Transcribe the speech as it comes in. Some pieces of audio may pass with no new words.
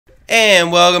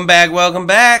And welcome back, welcome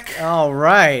back. All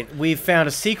right, we found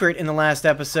a secret in the last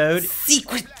episode.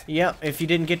 Secret. Yep, if you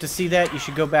didn't get to see that, you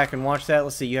should go back and watch that.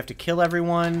 Let's see, you have to kill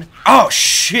everyone. Oh,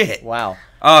 shit. Wow.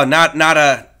 Oh, not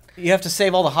a... You have to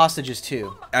save all the hostages,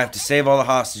 too. I have to save all the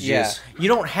hostages. Yeah. You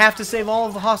don't have to save all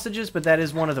of the hostages, but that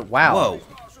is one of the... Wow. Whoa.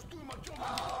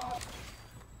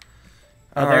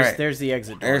 Oh, there's the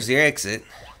exit door. There's the exit.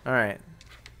 All right.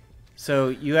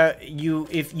 So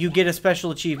if you get a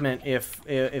special achievement if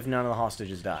none of the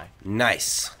hostages die.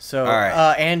 Nice. So all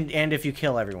right. and if you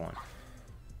kill everyone.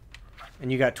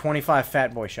 And you got 25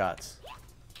 fat boy shots.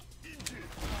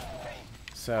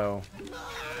 So.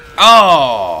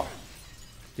 Oh.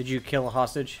 Did you kill a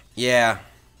hostage? Yeah.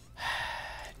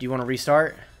 Do you want to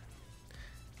restart?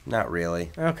 Not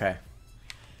really. Okay.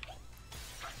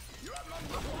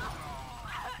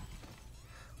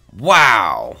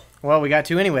 Wow. Well, we got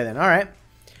two anyway then. All right.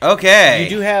 Okay. You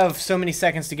do have so many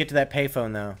seconds to get to that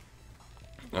payphone, though.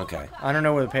 Okay. I don't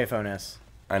know where the payphone is.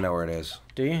 I know where it is.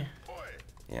 Do you?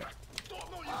 Yeah.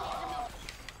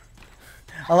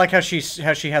 I like how she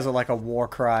has like a war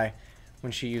cry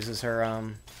when she uses her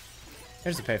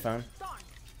There's the payphone.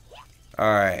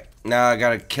 All right. Now I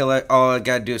gotta kill it. All I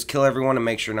gotta do is kill everyone and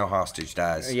make sure no hostage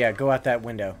dies. Yeah. Go out that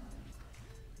window.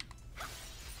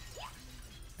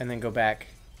 And then go back.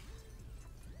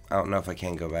 I don't know if I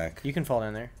can go back. You can fall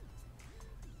down there.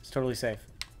 It's totally safe.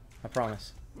 I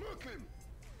promise.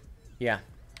 Yeah.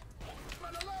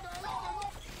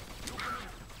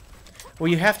 Well,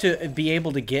 you have to be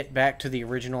able to get back to the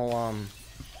original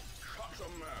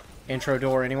intro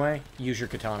door anyway. Use your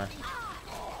katana.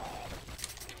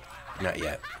 Not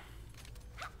yet.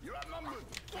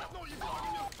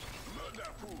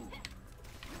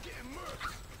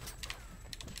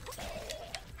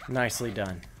 Nicely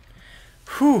done.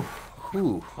 Whew.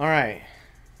 Whew. All right.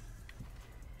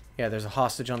 Yeah, there's a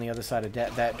hostage on the other side of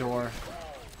that door.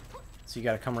 So you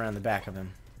got to come around the back of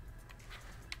him.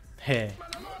 Hey.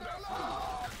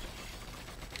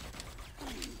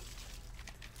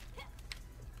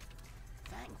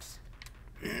 Thanks.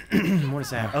 What is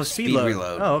that? Oh, speed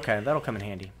reload. Oh, okay. That'll come in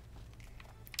handy.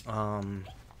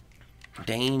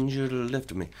 Danger to the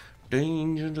left of me.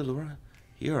 Danger to the right.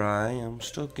 Here I am,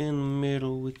 stuck in the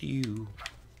middle with you.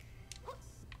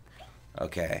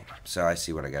 Okay, so I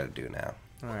see what I gotta do now.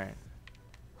 Alright.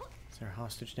 Is there a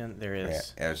hostage down there? There Yeah,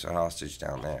 is. there's a hostage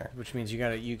down there. Which means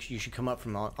you should come up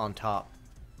from on top.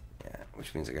 Yeah,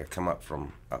 which means I gotta come up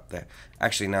from up there.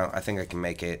 Actually, no, I think I can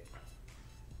make it.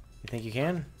 You think you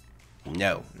can?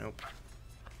 No. Nope.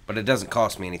 But it doesn't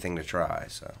cost me anything to try,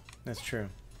 so. That's true.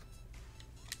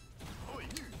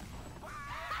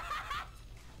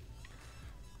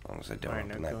 As long as I don't Alright,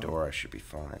 open no that go. door, I should be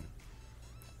fine.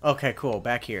 Okay, cool.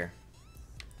 Back here.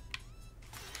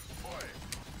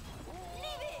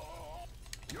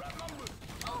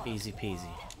 Easy peasy.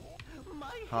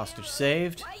 Hostage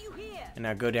saved. And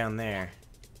now go down there.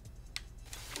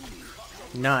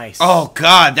 Nice. Oh,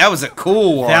 God, that was a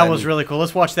cool one. That was really cool.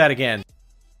 Let's watch that again.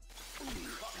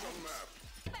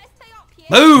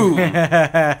 Boom!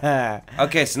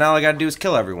 Okay, so now all I gotta do is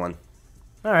kill everyone.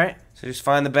 Alright. So just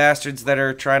find the bastards that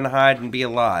are trying to hide and be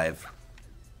alive.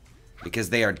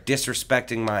 Because they are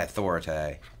disrespecting my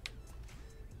authority.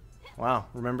 Wow.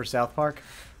 Remember South Park?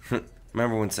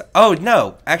 Remember when... Oh,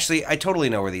 no! Actually, I totally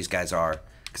know where these guys are.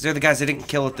 Because they're the guys I didn't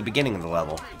kill at the beginning of the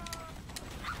level.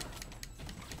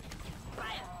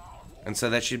 And so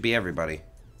that should be everybody.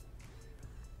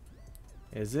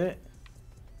 Is it?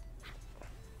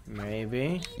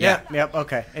 Maybe. Yeah. Yep.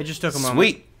 Okay. It just took a moment.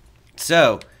 Sweet.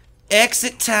 So,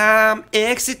 exit time,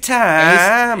 exit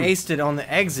time. Aced it on the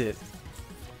exit.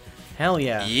 Hell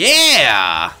yeah.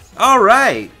 Yeah. All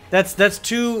right. That's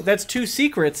two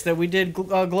secrets that we did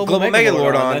global Megalord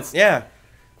Megalord on. That's, Yeah.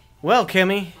 Well,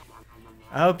 Kimmy,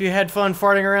 I hope you had fun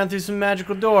farting around through some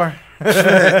magical door.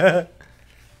 Can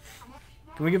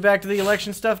we get back to the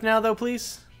election stuff now, though,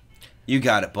 please? You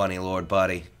got it, Bunnylord,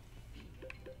 buddy.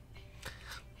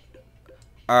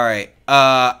 All right.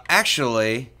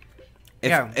 Actually,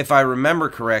 if I remember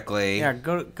correctly, Yeah,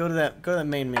 go to that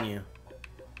main menu.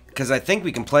 because I think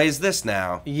we can play as this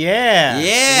now. Yeah.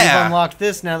 Yeah. We've unlocked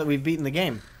this now that we've beaten the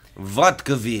game.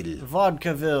 Vodkaville.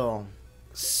 Vodkaville.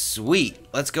 Sweet.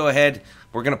 Let's go ahead.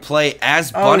 We're gonna play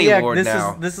as Oh yeah, Bunnylord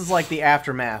now. this is like the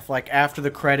aftermath, like after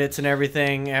the credits and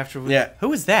everything. Yeah.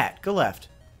 Who is that? Go left.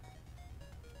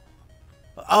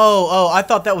 Oh, I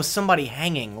thought that was somebody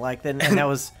hanging. Like then, and that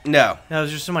was No. that was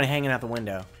just somebody hanging out the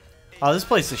window. Oh, this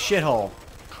place is a shithole.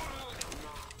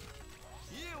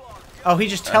 Oh, he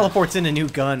just teleports in a new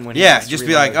gun when he Yeah, wants to just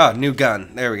be like, reload. oh, new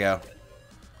gun. There we go.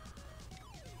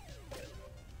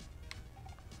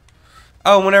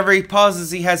 Oh, whenever he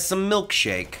pauses, he has some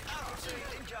milkshake.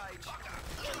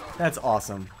 That's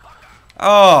awesome.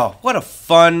 Oh, what a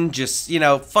fun, just, you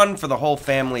know, fun for the whole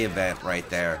family event right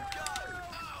there.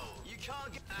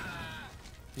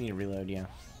 You need to reload, yeah.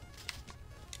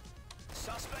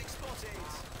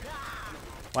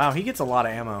 Wow, he gets a lot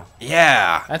of ammo.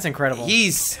 Yeah. That's incredible.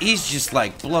 He's just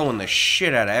like blowing the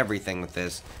shit out of everything with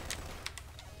this.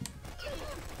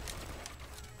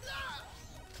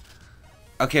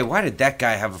 Okay, why did that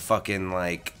guy have a fucking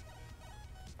like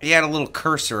he had a little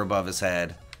cursor above his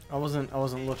head? I wasn't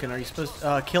looking. Are you supposed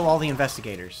to kill all the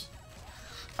investigators?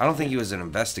 I don't think he was an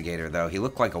investigator though. He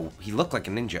looked like a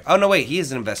ninja. Oh no, wait, he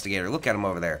is an investigator. Look at him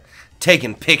over there,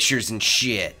 taking pictures and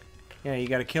shit. Yeah, you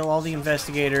got to kill all the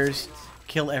investigators,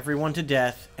 kill everyone to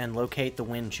death, and locate the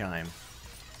wind chime.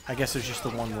 I guess there's just the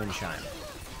one wind chime,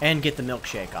 and get the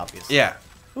milkshake, obviously. Yeah.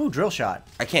 Ooh, drill shot.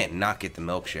 I can't not get the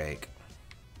milkshake.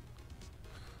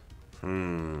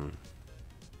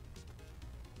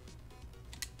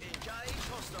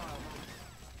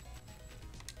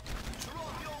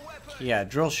 Yeah,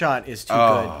 drill shot is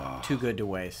too good to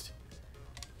waste.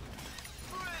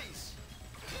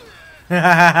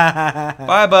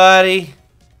 Bye, buddy.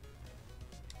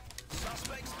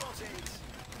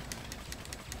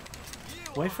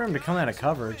 Wait for him to come out of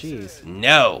cover, jeez.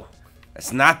 No,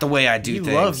 that's not the way I do things.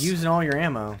 You love using all your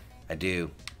ammo. I do,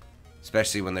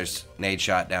 especially when there's nade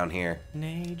shot down here.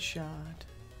 Nade shot.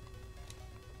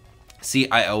 See,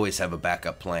 I always have a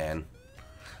backup plan.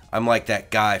 I'm like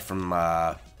that guy from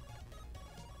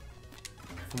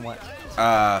what?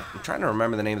 I'm trying to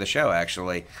remember the name of the show,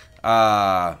 actually.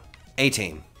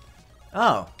 A-Team.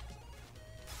 Oh.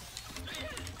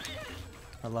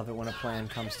 I love it when a plan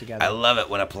comes together. I love it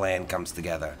when a plan comes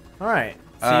together. Alright,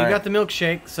 so you got the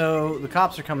milkshake, so the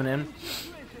cops are coming in.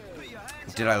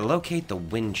 Did I locate the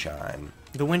wind chime?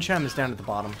 The wind chime is down at the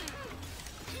bottom.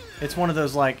 It's one of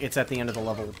those, like, it's at the end of the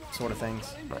level sort of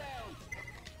things. Right.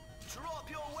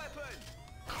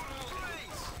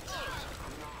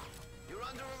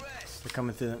 They're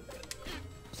coming through.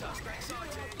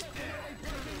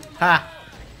 Ha!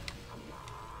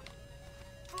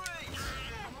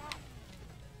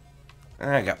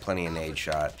 I got plenty of nade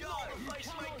shot. You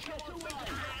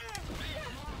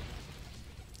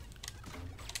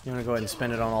want to go ahead and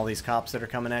spend it on all these cops that are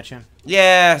coming at you?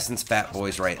 Yeah, since Fat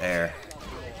Boy's right there.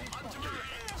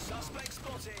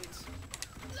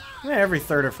 Yeah, every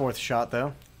third or fourth shot,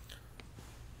 though.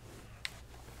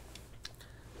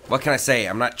 What can I say?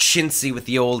 I'm not chintzy with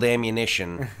the old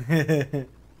ammunition.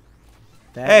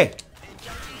 Hey!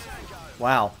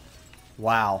 Wow.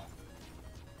 Wow.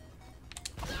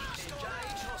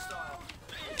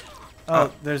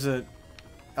 Oh, there's a...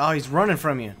 Oh, he's running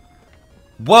from you.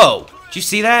 Whoa! Did you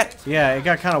see that? Yeah, it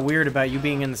got kind of weird about you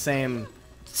being in the same...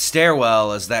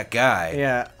 stairwell as that guy.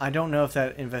 Yeah, I don't know if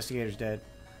that investigator's dead.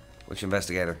 Which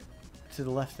investigator? To the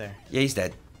left there. Yeah, he's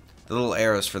dead. The little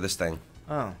arrows for this thing.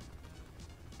 Oh.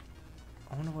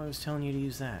 I wonder why I was telling you to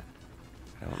use that.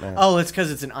 I don't know. Oh, it's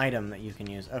because it's an item that you can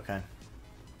use. Okay.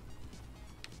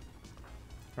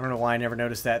 I don't know why I never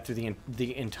noticed that through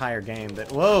the entire game.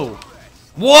 But whoa!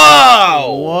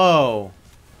 Whoa! Whoa!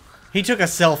 He took a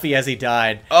selfie as he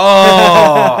died.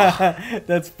 Oh!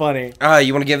 That's funny.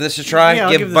 You want to give this a try? Yeah,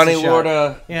 I'll give give this a Bunnylord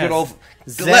shot. a good old...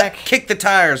 Zach, kick the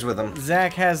tires with him.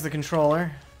 Zach has the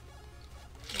controller.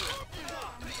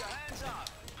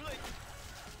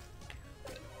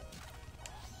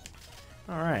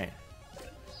 Alright.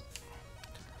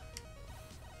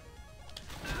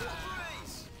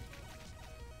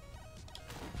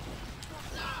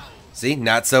 See,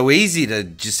 not so easy to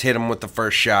just hit him with the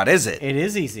first shot, is it? It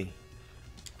is easy.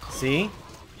 See?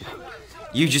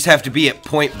 You just have to be at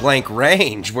point blank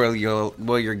range where you'll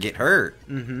get hurt.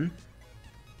 Mm-hmm.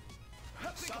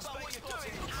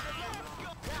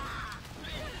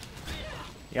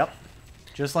 Yep.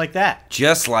 Just like that.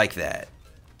 Just like that.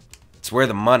 It's where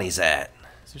the money's at.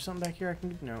 Is there something back here I can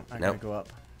do? No, I Nope. gotta go up.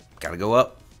 Gotta go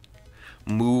up.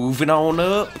 Moving on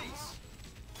up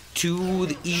to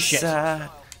the east side.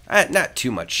 Not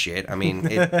too much shit. I mean,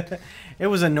 It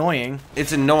was annoying.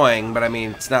 it's annoying, but I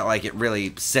mean, it's not like it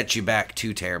really sets you back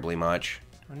too terribly much.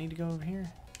 Do I need to go over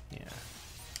here? Yeah.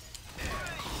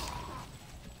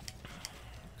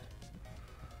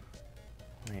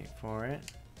 Wait for it.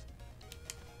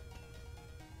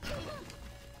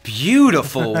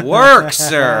 Beautiful work,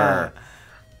 sir.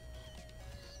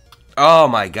 Oh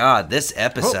my god, this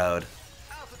episode.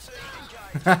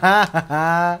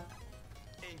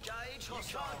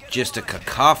 Just a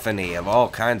cacophony of all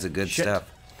kinds of good stuff.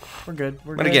 We're good.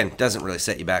 We're But good. again, doesn't really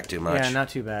set you back too much. Yeah, not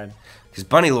too bad. Because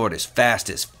Bunnylord is fast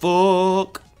as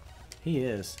fuck. He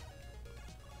is.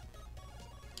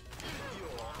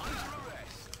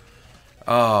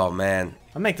 Oh man.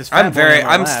 I'll make this fat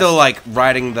I'm still like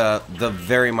riding the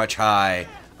very much high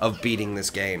of beating this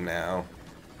game now.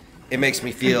 It makes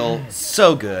me feel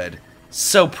so good,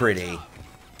 so pretty.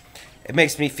 It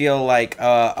makes me feel like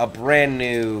a brand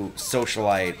new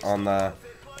socialite on the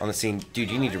scene.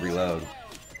 Dude, you need to reload.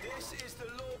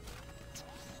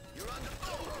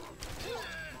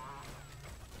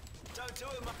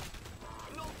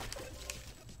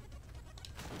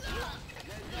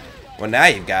 Well, now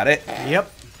you've got it.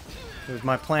 Yep. It was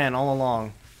my plan all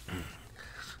along.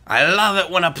 I love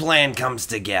it when a plan comes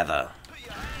together.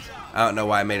 I don't know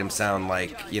why I made him sound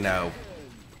like, you know,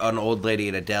 an old lady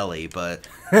at a deli, but...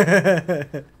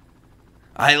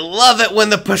 I love it when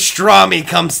the pastrami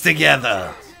comes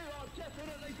together.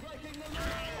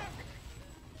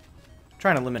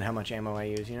 Trying to limit how much ammo I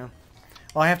use, you know?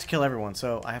 Oh, I have to kill everyone,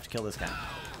 so I have to kill this guy.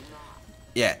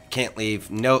 Yeah, can't leave.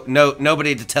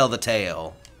 Nobody to tell the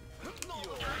tale.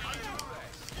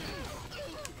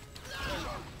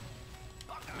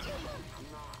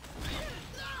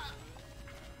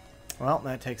 Well,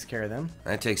 that takes care of them.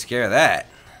 That takes care of that.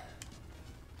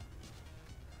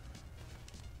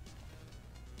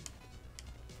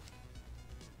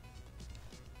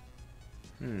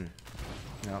 No,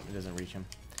 it doesn't reach him.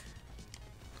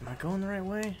 Am I going the right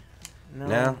way? No.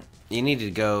 No, you need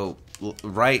to go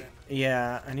right.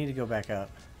 Yeah, I need to go back up.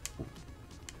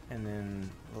 And then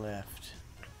left.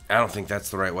 I don't think that's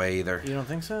the right way either. You don't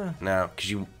think so? No, because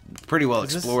you pretty well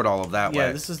explored all of that way.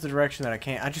 Yeah, this is the direction that I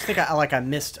can't. I just think I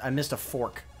missed a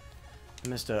fork. I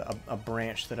missed a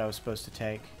branch that I was supposed to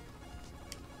take.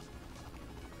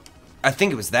 I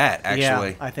think it was that,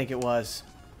 actually. Yeah, I think it was.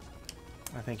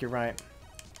 I think you're right.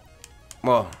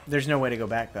 Well, there's no way to go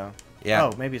back though. Yeah.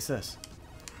 Oh, maybe it's this.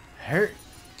 Hurt.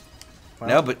 Well,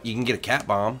 no, but you can get a cat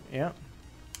bomb. Yeah.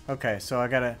 Okay, so I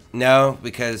gotta. No,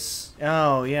 because.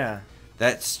 Oh yeah.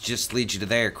 That's just leads you to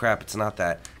there. Crap, it's not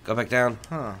that. Go back down.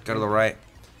 Huh. Go to the right.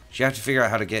 You have to figure out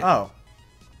how to get. Oh.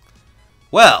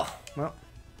 Well.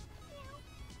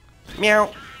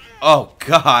 Meow. Oh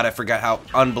God, I forgot how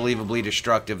unbelievably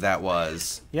destructive that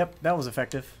was. Yep, that was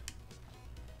effective.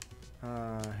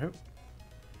 Who?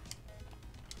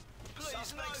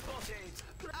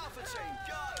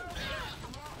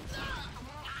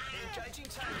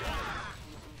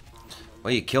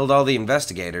 Well, you killed all the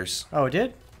investigators. Oh, it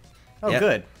did? Oh, yep.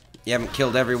 Good. You haven't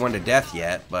killed everyone to death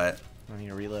yet, but... I need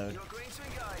to reload.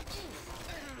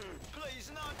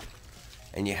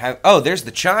 And you have... Oh, there's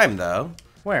the chime, though.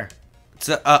 Where? It's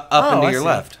up and to your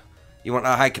left. You want a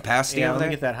high capacity over there? Yeah, let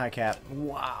me get that high cap.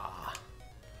 Wow.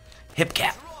 Hip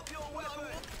cap.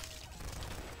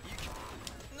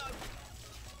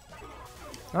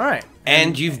 Alright.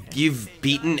 And you've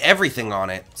beaten everything on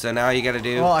it. So now you gotta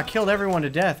do... Well, I killed everyone to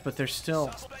death, but there's still...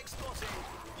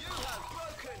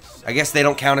 I guess they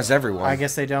don't count as everyone. I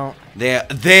guess they don't.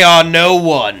 They are no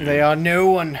one. They are no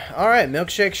one. Alright,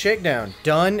 milkshake shakedown.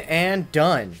 Done and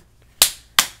done.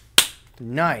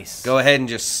 Nice. Go ahead and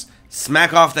just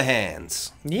smack off the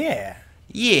hands. Yeah.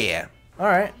 Yeah.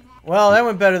 Alright. Well, that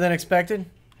went better than expected.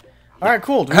 Alright,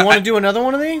 cool. Do we want to do another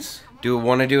one of these? Do we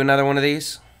want to do another one of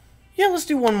these? Yeah, let's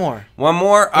do one more. One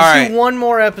more? Let's do one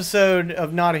more episode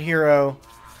of Not a Hero.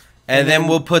 And then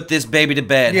we'll put this baby to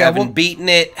bed. Yeah, having beaten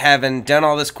it, having done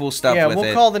all this cool stuff with it. Yeah,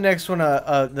 we'll call the next one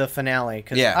the finale.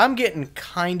 Because yeah. I'm getting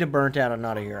kind of burnt out on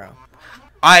Not a Hero.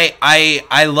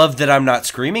 I love that I'm not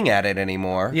screaming at it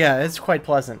anymore. Yeah, it's quite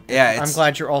pleasant. Yeah, I'm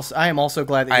glad you're also... I am also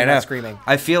glad that you're not screaming.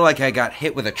 I feel like I got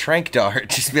hit with a trank dart.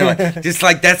 Just be like, just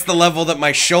like that's the level that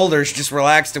my shoulders just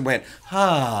relaxed and went,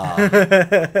 ah.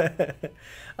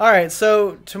 All right,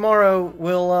 so tomorrow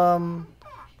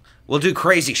we'll do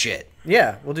crazy shit.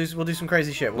 Yeah, we'll do some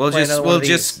crazy shit. We'll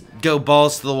just go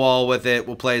balls to the wall with it.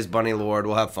 We'll play as Bunnylord.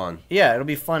 We'll have fun. Yeah, it'll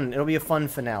be fun. It'll be a fun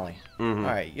finale. Mm-hmm.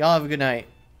 All right, y'all have a good night.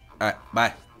 All right,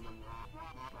 bye.